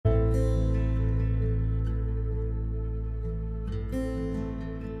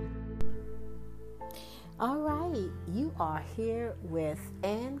are here with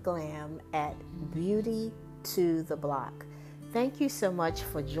Ann Glam at Beauty to the Block. Thank you so much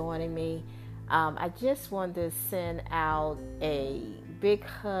for joining me. I just wanted to send out a big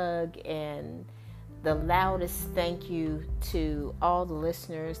hug and the loudest thank you to all the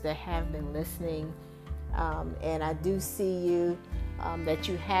listeners that have been listening. And I do see you, that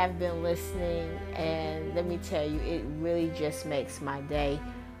you have been listening. And let me tell you, it really just makes my day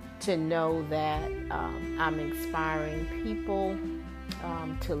to know that I'm inspiring people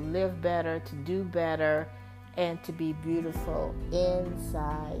to live better, to do better, and to be beautiful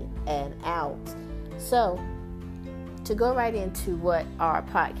inside and out. So, to go right into what our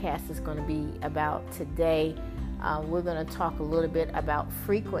podcast is going to be about today, we're going to talk a little bit about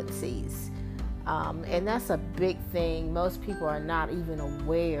frequencies. And that's a big thing. Most people are not even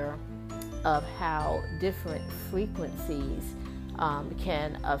aware of how different frequencies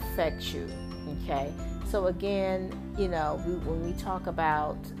can affect you. Okay, so again, when we talk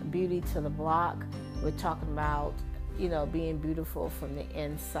about beauty to the block, we're talking about being beautiful from the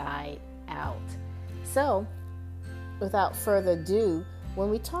inside out. So without further ado, when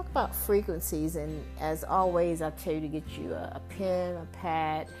we talk about frequencies, and as always, I tell you to get you a pen, a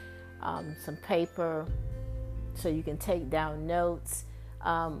pad, some paper, so you can take down notes.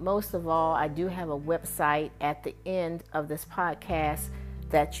 Most of all, I do have a website at the end of this podcast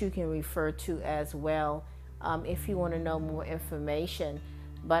that you can refer to as well if you want to know more information.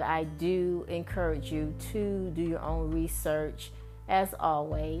 But I do encourage you to do your own research as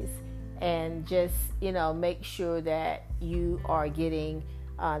always, and just make sure that you are getting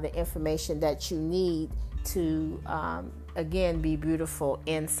the information that you need to again be beautiful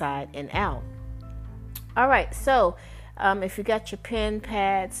inside and out. All right, so if you got your pen,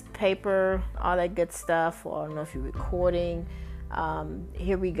 pads, paper, all that good stuff, or I don't know if you're recording,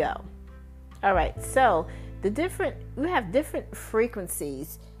 here we go. All right, so we have different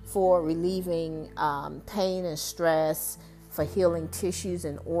frequencies for relieving pain and stress, for healing tissues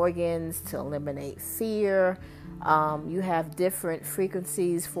and organs, to eliminate fear. You have different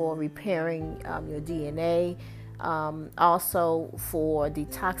frequencies for repairing your DNA, also for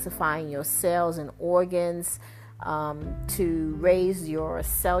detoxifying your cells and organs, to raise your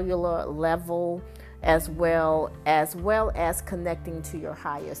cellular level, as well as connecting to your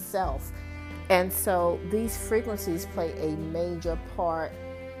higher self. And so these frequencies play a major part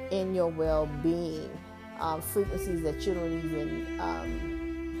in your well-being, frequencies that you don't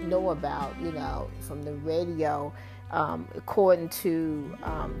even know about, from the radio, according to,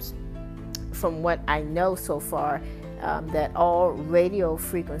 from what I know so far, that all radio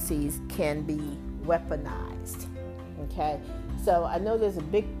frequencies can be weaponized. Okay, so I know there's a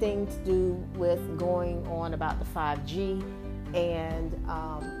big thing to do with going on about the 5G, and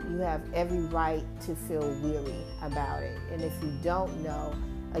you have every right to feel weary about it. And if you don't know,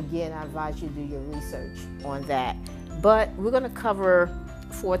 again, I advise you to do your research on that. But we're going to cover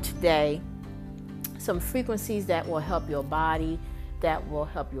for today some frequencies that will help your body, that will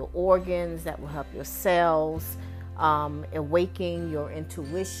help your organs, that will help your cells, awaken your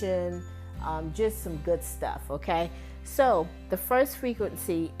intuition, just some good stuff, okay? So the first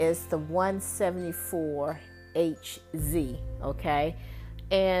frequency is the 174 Hz, okay?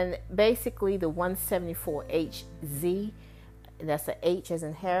 And basically the 174 Hz, that's a H as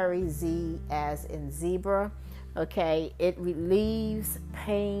in Harry, Z as in zebra, okay? It relieves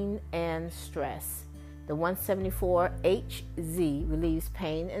pain and stress. The 174 Hz relieves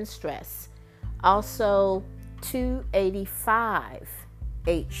pain and stress. Also, 285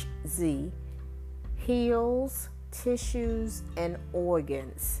 Hz heals tissues and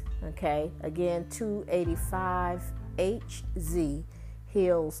organs. Okay, again, 285 Hz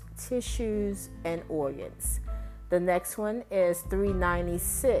heals tissues and organs. The next one is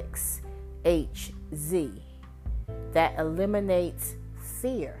 396 Hz. That eliminates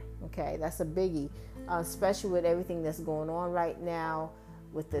fear. Okay, that's a biggie, especially with everything that's going on right now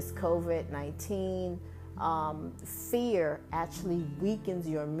with this COVID-19. Fear actually weakens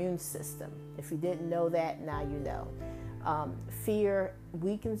your immune system. If you didn't know that, now you know. Fear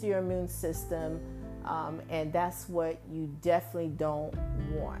weakens your immune system, and that's what you definitely don't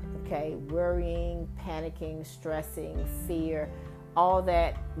want. Okay, worrying, panicking, stressing, fear, all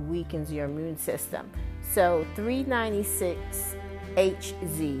that weakens your immune system. So 396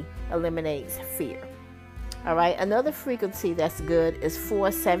 Hz eliminates fear. All right, another frequency that's good is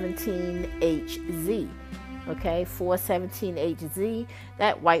 417 Hz. Okay, 417 Hz,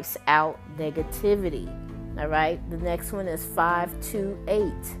 that wipes out negativity. All right, the next one is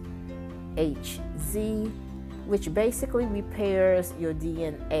 528 Hz, which basically repairs your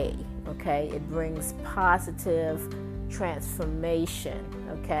DNA. Okay, it brings positive transformation,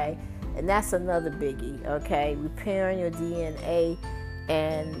 okay? And that's another biggie, okay? Repairing your DNA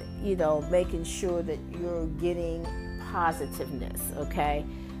and, making sure that you're getting positiveness, okay?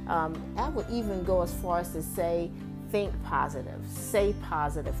 I would even go as far as to say, think positive, say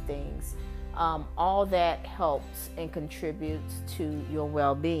positive things. All that helps and contributes to your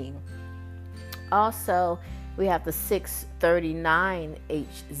well-being. Also, we have the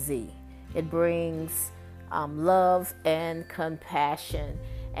 639HZ. It brings love and compassion,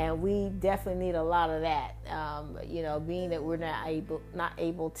 and we definitely need a lot of that. Being that we're not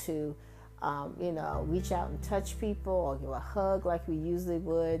able to, reach out and touch people or give a hug like we usually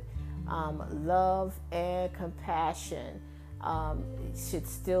would. Love and compassion should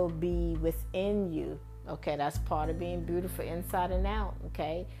still be within you. Okay, that's part of being beautiful inside and out.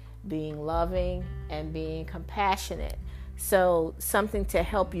 Okay, being loving and being compassionate. So something to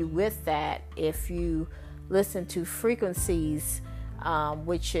help you with that, if you listen to frequencies,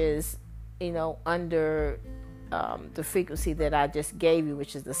 which is, under the frequency that I just gave you,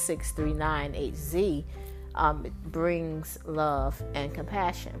 which is the 639HZ, it brings love and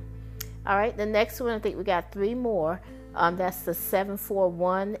compassion. All right, the next one, I think we got 3 more. That's the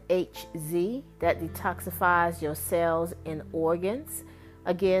 741HZ, that detoxifies your cells and organs.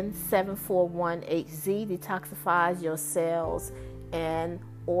 Again, 741HZ detoxifies your cells and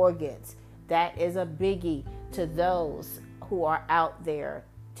organs. That is a biggie to those who are out there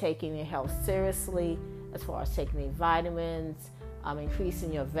taking your health seriously, as far as taking your vitamins,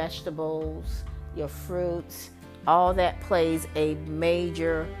 increasing your vegetables, your fruits. All that plays a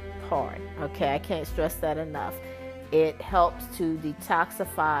major part. Okay, I can't stress that enough. It helps to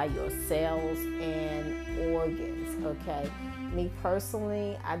detoxify your cells and organs. Okay, me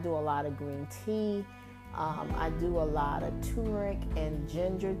personally, I do a lot of green tea. I do a lot of turmeric and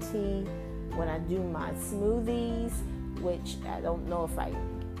ginger tea when I do my smoothies, which I don't know if I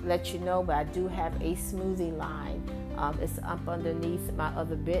let you know, but I do have a smoothie line. It's up underneath my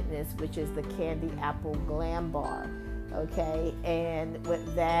other business, which is the Candy Apple Glam Bar. Okay, and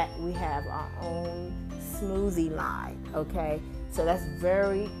with that, we have our own smoothie line. Okay, so that's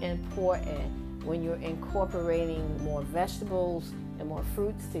very important when you're incorporating more vegetables and more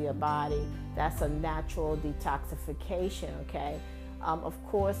fruits to your body. That's a natural detoxification. Okay, of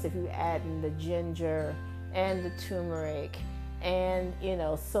course, if you add in the ginger and the turmeric and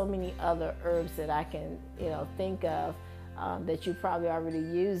so many other herbs that I can think of that you're probably already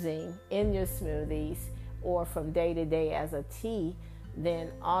using in your smoothies or from day to day as a tea,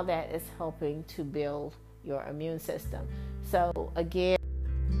 then all that is helping to build your immune system. So again,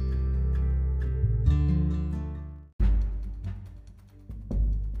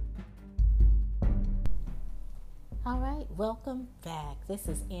 all right, welcome back. This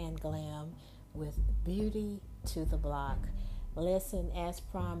is Ann Glam with Beauty to the Block. Listen, as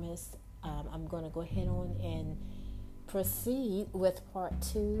promised, I'm going to go ahead on and proceed with part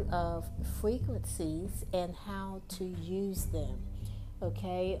 2 of frequencies and how to use them.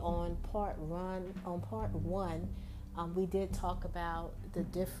 Okay, on part 1, we did talk about the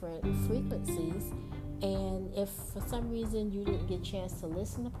different frequencies, and if for some reason you didn't get a chance to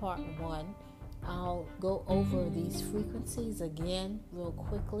listen to part 1, I'll go over these frequencies again real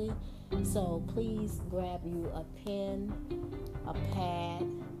quickly. So please grab you a pen, a pad,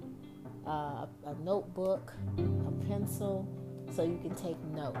 a notebook, a pencil, so you can take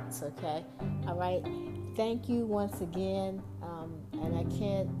notes, okay? All right. Thank you once again, and I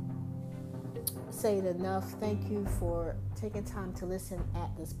can't say it enough. Thank you for taking time to listen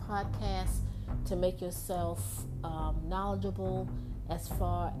at this podcast to make yourself knowledgeable as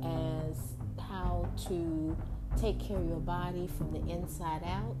far as how to take care of your body from the inside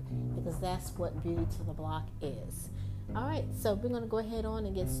out, because that's what Beauty to the Block is. All right, so we're going to go ahead on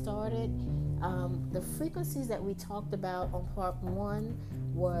and get started. The frequencies that we talked about on part 1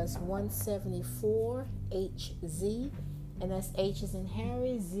 was 174 HZ, and that's H as in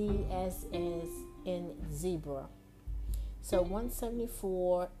Harry, Z as in zebra. So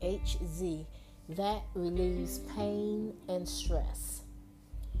 174 HZ, that relieves pain and stress.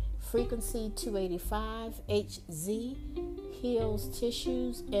 Frequency 285 HZ heals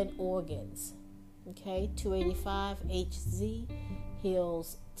tissues and organs. Okay, 285 HZ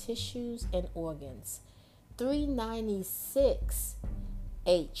heals tissues and organs. 396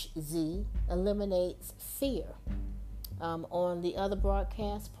 HZ eliminates fear. On the other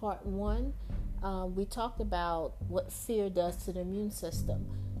broadcast, part 1, we talked about what fear does to the immune system.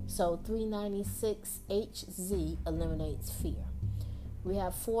 So 396 HZ eliminates fear. We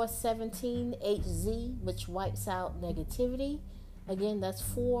have 417 HZ, which wipes out negativity. Again, that's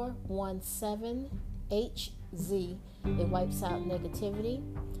 417 HZ HZ, it wipes out negativity.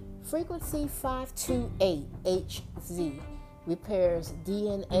 Frequency 528 HZ repairs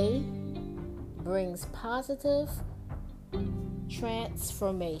DNA, brings positive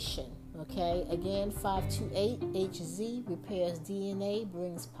transformation. Okay, again, 528 HZ repairs DNA,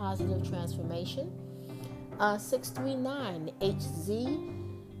 brings positive transformation. 639 HZ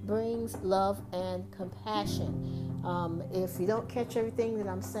brings love and compassion. If you don't catch everything that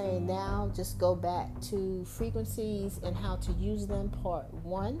I'm saying now, just go back to frequencies and how to use them, part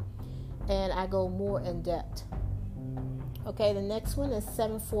 1, and I go more in depth. Okay, the next one is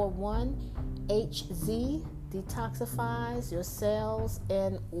 741 HZ, detoxifies your cells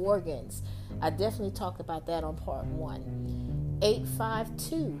and organs. I definitely talked about that on part 1.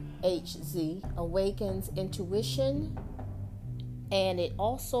 852 HZ awakens intuition, and it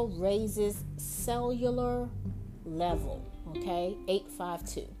also raises cellular level. Okay,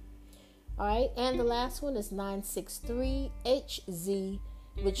 852. All right, and the last one is 963 HZ,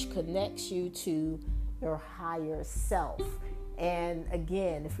 which connects you to your higher self. And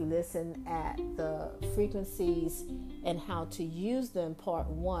again, if you listen at the frequencies and how to use them, part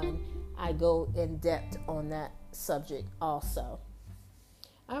 1, I go in depth on that subject also.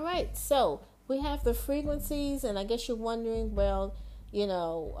 All right, so we have the frequencies, and I guess you're wondering, well,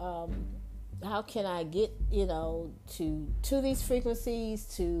 how can I get, to these frequencies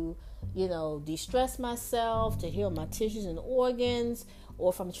to, de-stress myself, to heal my tissues and organs,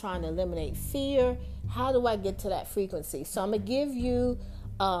 or if I'm trying to eliminate fear, how do I get to that frequency? So I'm going to give you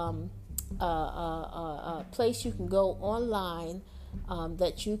a place you can go online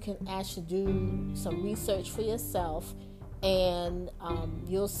that you can actually do some research for yourself, and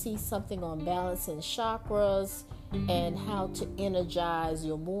you'll see something on balancing chakras and how to energize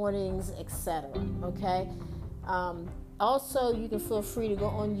your mornings, etc. Okay? Also, you can feel free to go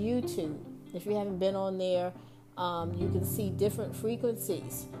on YouTube. If you haven't been on there, you can see different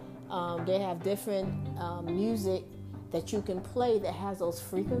frequencies. They have different music that you can play that has those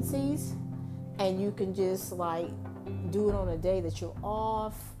frequencies, and you can just do it on a day that you're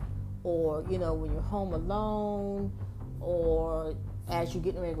off, or when you're home alone, or as you're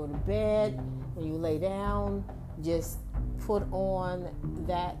getting ready to go to bed, when you lay down, just put on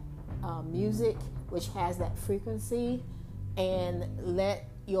that music which has that frequency, and let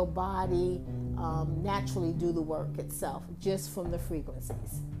your body naturally do the work itself just from the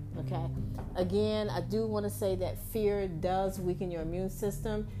frequencies. Okay, again, I do want to say that fear does weaken your immune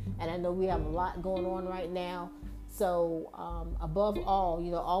system, and I know we have a lot going on right now. So above all,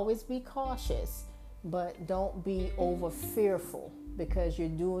 always be cautious, but don't be over fearful, because you're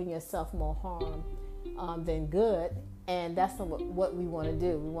doing yourself more harm than good. And that's not what we want to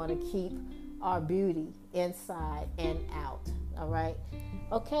do. We want to keep our beauty inside and out. All right.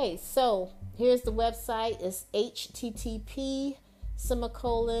 Okay, so here's the website. It's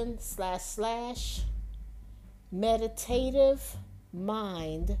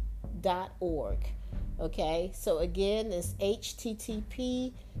http://meditativemind.org. Okay, so again, it's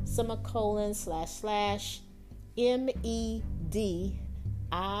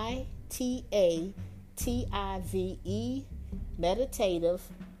http://meditative meditative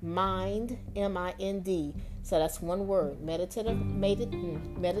mind mind. So that's one word, meditative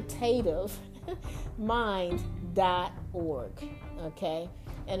mind.org. Okay,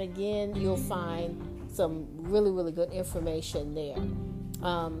 and again, you'll find some really, really good information there.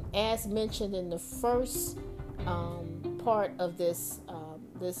 As mentioned in the first part of this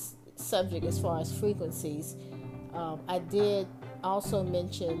subject, as far as frequencies, I did also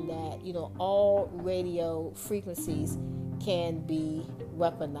mention that all radio frequencies can be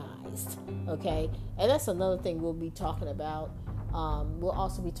weaponized. Okay, and that's another thing we'll be talking about. We'll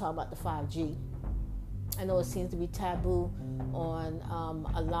also be talking about the 5G. I know it seems to be taboo on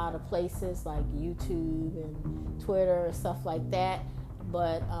a lot of places like YouTube and Twitter and stuff like that,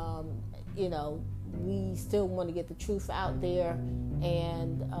 but we still want to get the truth out there.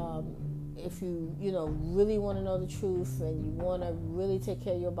 And if you really want to know the truth, and you want to really take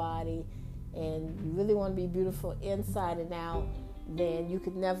care of your body, and you really want to be beautiful inside and out, then you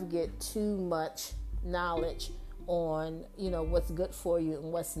could never get too much knowledge on what's good for you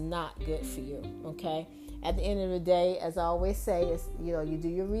and what's not good for you. Okay, at the end of the day, as I always say, is you do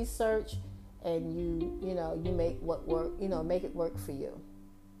your research, and you make what work, make it work for you.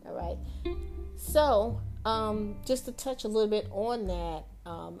 All right. So just to touch a little bit on that,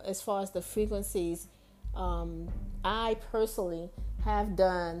 as far as the frequencies, I personally have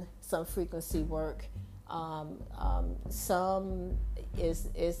done some frequency work. Some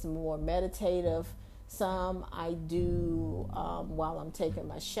is more meditative. Some I do while I'm taking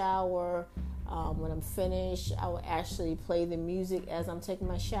my shower. When I'm finished, I will actually play the music as I'm taking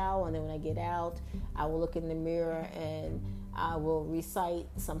my shower, and then when I get out, I will look in the mirror and I will recite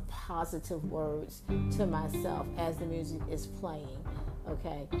some positive words to myself as the music is playing.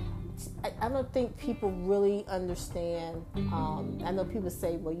 Okay, I don't think people really understand. I know people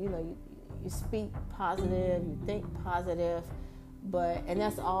say, well, you speak positive, you think positive, and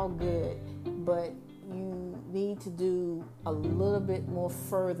that's all good, but you need to do a little bit more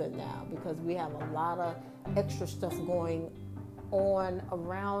further now, because we have a lot of extra stuff going on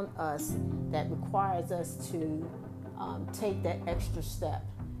around us that requires us to take that extra step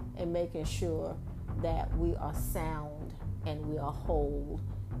in making sure that we are sound and we are whole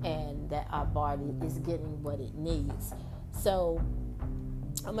and that our body is getting what it needs. So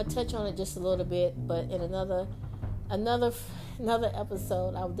I'm gonna touch on it just a little bit, but in another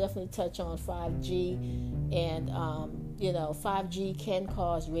episode, I'll definitely touch on 5G, and 5G can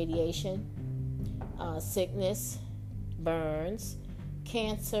cause radiation, sickness, burns,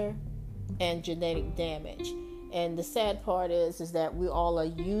 cancer, and genetic damage. And the sad part is that we all are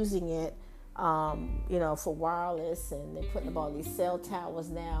using it, for wireless, and they're putting up all these cell towers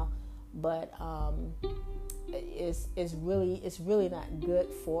now, but it's really not good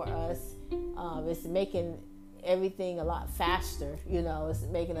for us. It's making everything a lot faster. It's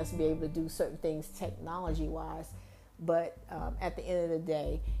making us be able to do certain things technology-wise, but at the end of the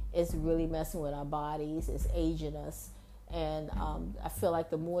day, it's really messing with our bodies. It's aging us, and I feel like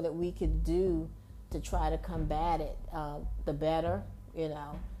the more that we can do to try to combat it, the better.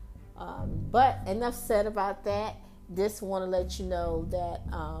 But enough said about that. Just want to let you know that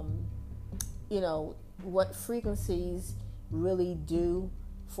what frequencies really do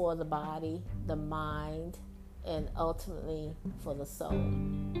for the body, the mind, and ultimately for the soul.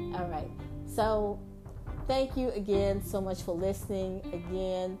 All right. So thank you again so much for listening.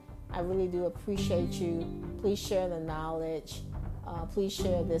 Again, I really do appreciate you. Please share the knowledge. Please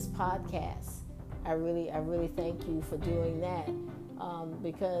share this podcast. I really thank you for doing that,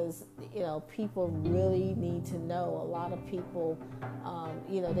 because people really need to know. A lot of people,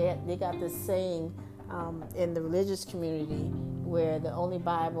 they got this saying in the religious community where the only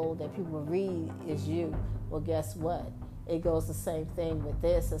Bible that people read is you. Well, guess what? It goes the same thing with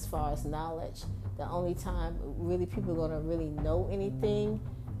this as far as knowledge. The only time really people are going to really know anything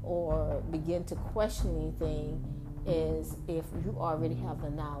or begin to question anything is if you already have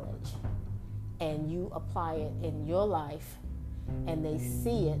the knowledge and you apply it in your life and they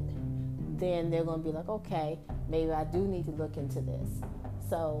see it, then they're going to be like, okay, maybe I do need to look into this.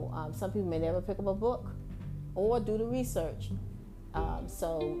 So some people may never pick up a book or do the research.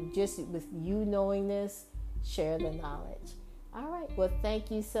 So just with you knowing this, share the knowledge. All right. Well, thank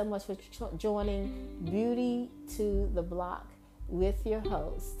you so much for joining Beauty to the Block with your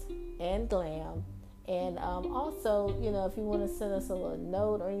host, Ann Glam. And also, if you want to send us a little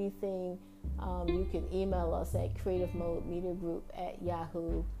note or anything, you can email us at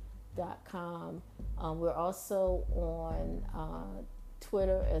creativemodemediagroup@yahoo.com. We're also on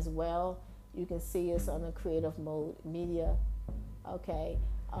Twitter as well. You can see us on the Creative Mode Media,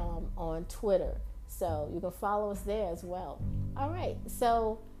 on Twitter. So you can follow us there as well. All right.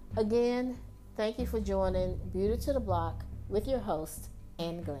 So again, thank you for joining Beauty to the Block with your host,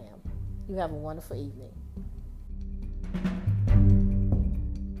 Ann Glam. You have a wonderful evening.